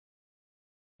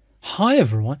Hi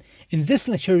everyone, in this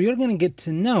lecture you're going to get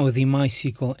to know the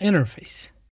MySQL interface.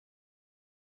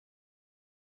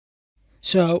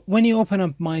 So when you open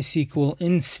up MySQL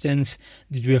instance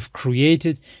that we have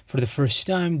created for the first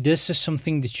time, this is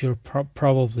something that you'll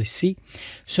probably see.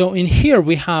 So in here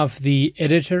we have the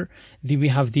editor, we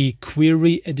have the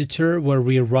query editor where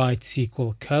we write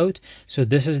SQL code. So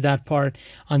this is that part.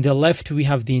 On the left we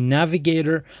have the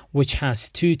navigator, which has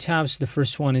two tabs. The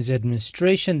first one is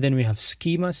administration, then we have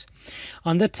schemas.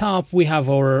 On the top we have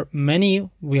our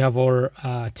menu, we have our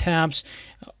tabs.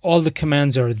 All the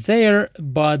commands are there,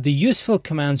 but the useful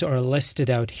commands are listed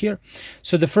out here.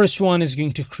 So the first one is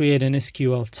going to create an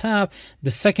SQL tab.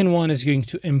 The second one is going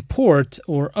to import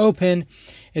or open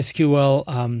SQL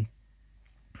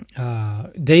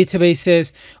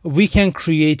databases. We can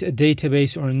create a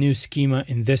database or a new schema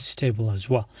in this table as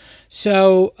well.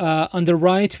 So on the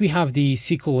right we have the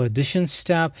SQL additions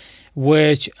tab,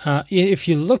 which if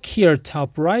you look here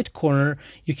top right corner,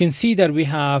 you can see that we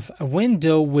have a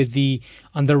window with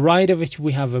on the right of it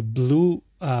we have a blue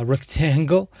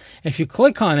rectangle. If you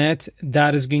click on it,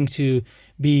 that is going to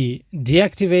be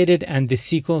deactivated and the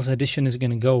SQL's addition is going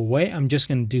to go away. I'm just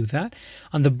going to do that.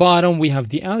 On the bottom we have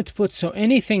the output, so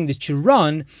anything that you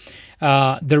run,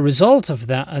 the result of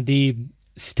that, the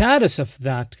status of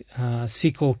that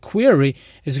SQL query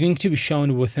is going to be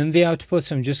shown within the output.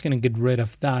 So I'm just going to get rid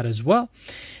of that as well.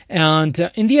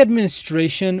 And in the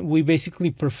administration, we basically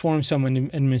perform some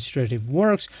administrative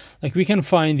works, like we can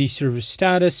find the server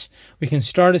status, we can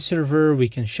start a server, we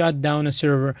can shut down a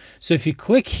server. So if you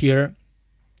click here,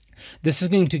 this is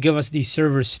going to give us the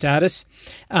server status,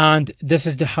 and this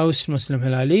is the host Muslim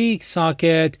Hilali,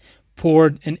 socket,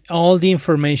 port, and all the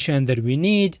information that we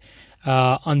need.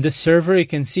 On the server, you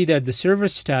can see that the server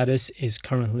status is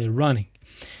currently running.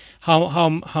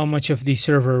 How much of the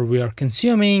server we are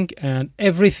consuming, and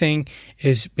everything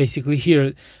is basically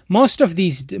here. Most of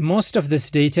this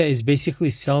data is basically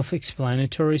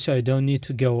self-explanatory, so I don't need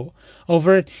to go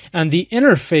over it. And the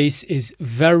interface is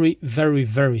very, very,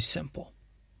 very simple.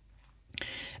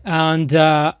 And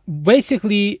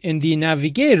basically in the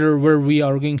navigator, where we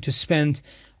are going to spend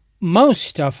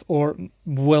most of, or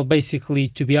well, basically,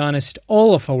 to be honest,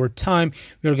 all of our time,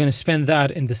 we're going to spend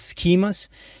that in the schemas.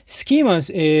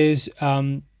 Schemas is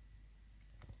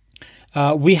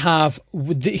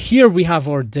here we have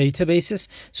our databases.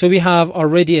 So we have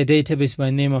already a database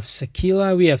by name of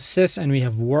Sakila, we have Sys, and we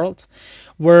have World,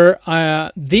 where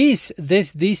these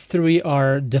three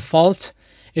are default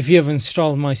if you have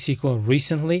installed MySQL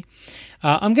recently.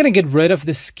 I'm going to get rid of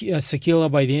this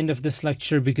Sakila by the end of this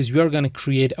lecture because we are going to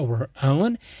create our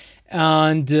own.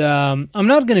 And I'm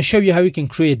not going to show you how you can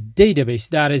create database.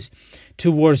 That is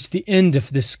towards the end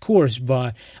of this course,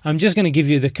 but I'm just going to give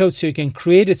you the code so you can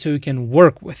create it, so you can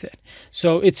work with it.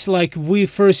 So it's like we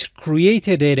first create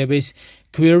a database,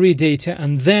 query data,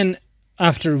 and then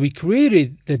after we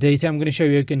created the data, I'm going to show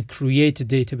you can create a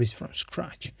database from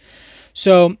scratch.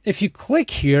 So if you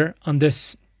click here on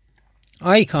this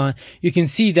icon, you can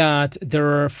see that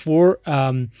there are four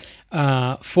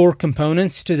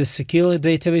components to the Sakila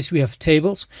database. We have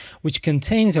tables, which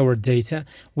contains our data.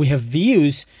 We have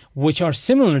views, which are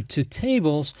similar to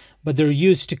tables, but they're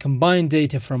used to combine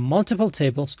data from multiple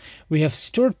tables. We have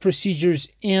stored procedures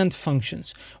and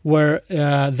functions, where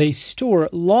they store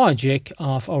logic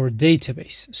of our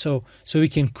database, so we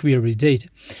can query data.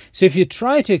 So if you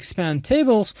try to expand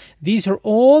tables, these are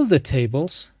all of the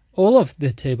tables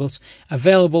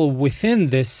available within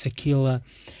this Sakila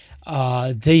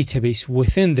database,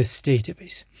 within this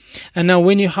database. And now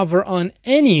when you hover on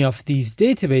any of these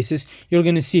databases, you're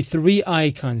going to see three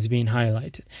icons being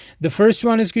highlighted. The first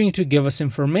one is going to give us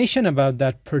information about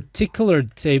that particular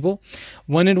table,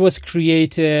 when it was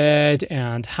created,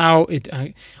 and how it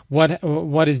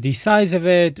what is the size of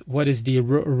it, what is the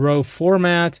row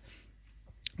format,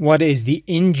 what is the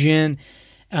engine,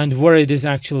 and where it is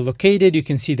actually located. You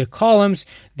can see the columns.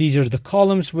 These are the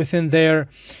columns within there.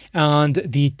 And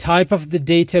the type of the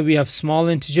data, we have small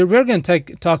integer. We're going to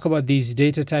talk about these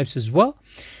data types as well.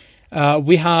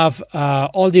 We have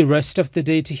all the rest of the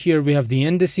data here. We have the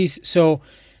indices. So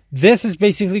this is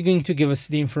basically going to give us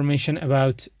the information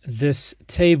about this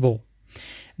table.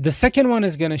 The second one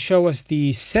is going to show us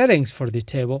the settings for the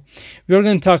table. We're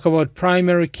going to talk about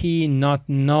primary key, not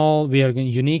null. We are going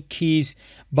unique keys,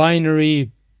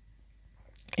 binary,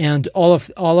 and all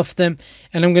of them.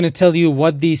 And I'm going to tell you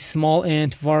what these small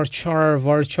int,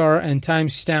 varchar, and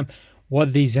timestamp,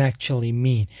 what these actually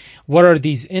mean. What are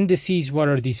these indices? What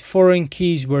are these foreign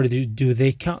keys? Where do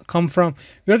they come from?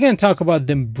 We're going to talk about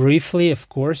them briefly, of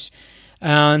course.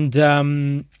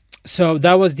 And So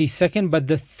that was the second, but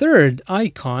the third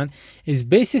icon is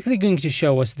basically going to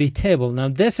show us the table. Now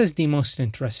this is the most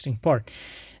interesting part.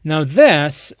 Now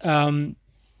this,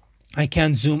 I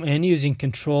can zoom in using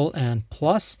Control and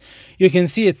plus. You can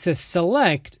see it says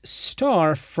select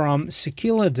star from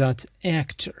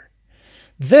Sequila.actor.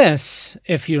 This,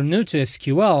 if you're new to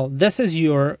SQL, this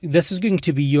is going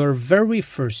to be your very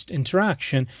first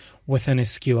interaction with an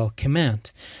SQL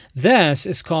command. This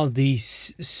is called the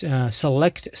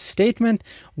select statement,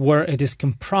 where it is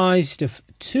comprised of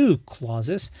two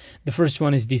clauses. The first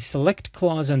one is the select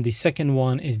clause, and the second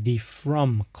one is the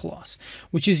from clause,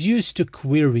 which is used to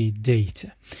query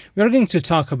data. We are going to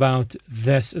talk about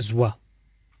this as well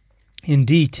in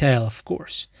detail, of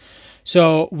course.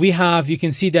 So we have, you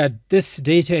can see that this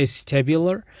data is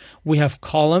tabular. We have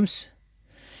columns,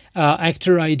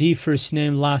 actor ID, first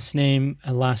name, last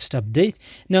update.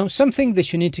 Now, something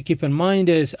that you need to keep in mind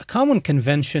is a common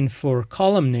convention for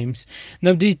column names.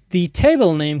 Now, the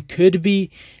table name could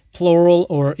be plural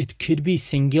or it could be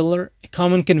singular. A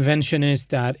common convention is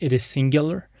that it is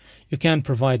singular. You can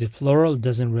provide it plural, it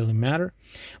doesn't really matter.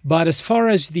 But as far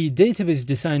as the database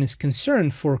design is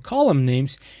concerned, for column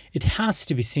names, it has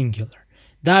to be singular.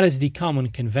 That is the common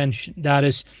convention. That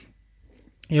is,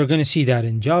 you're going to see that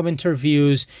in job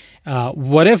interviews,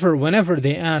 whenever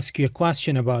they ask you a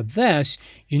question about this,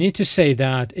 you need to say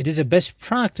that it is a best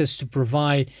practice to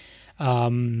provide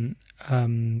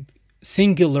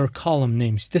singular column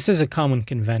names. This is a common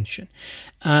convention.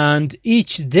 And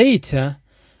each data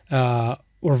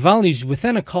or values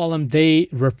within a column, they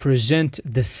represent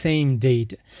the same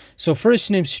data. So first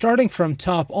name, starting from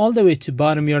top all the way to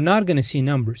bottom, you're not going to see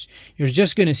numbers. You're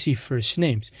just going to see first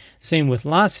names. Same with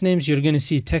last names, you're going to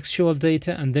see textual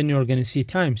data, and then you're going to see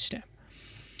timestamp.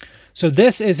 So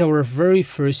this is our very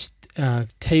first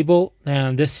table,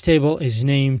 and this table is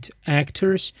named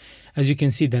actors. As you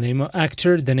can see, the name of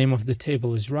actor, the name of the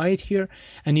table is right here.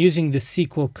 And using the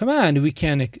SQL command, we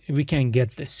can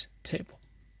get this table.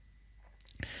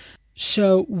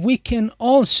 So we can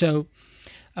also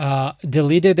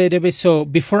delete a database. So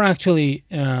before actually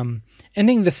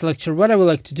ending this lecture, what I would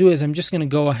like to do is I'm just going to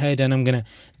go ahead and I'm going to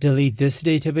delete this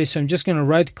database. So I'm just going to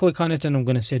right click on it and I'm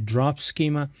going to say drop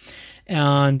schema.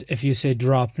 And if you say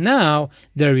drop now,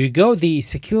 there you go. The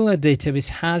Sequila database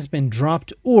has been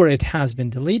dropped or it has been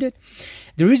deleted.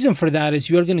 The reason for that is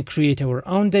we are going to create our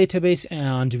own database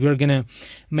and we're going to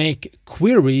make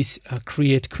queries,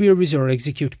 create queries or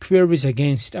execute queries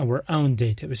against our own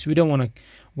database. We don't want to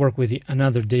work with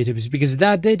another database because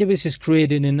that database is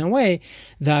created in a way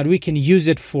that we can use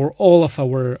it for all of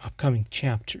our upcoming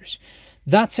chapters.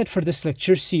 That's it for this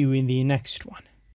lecture. See you in the next one.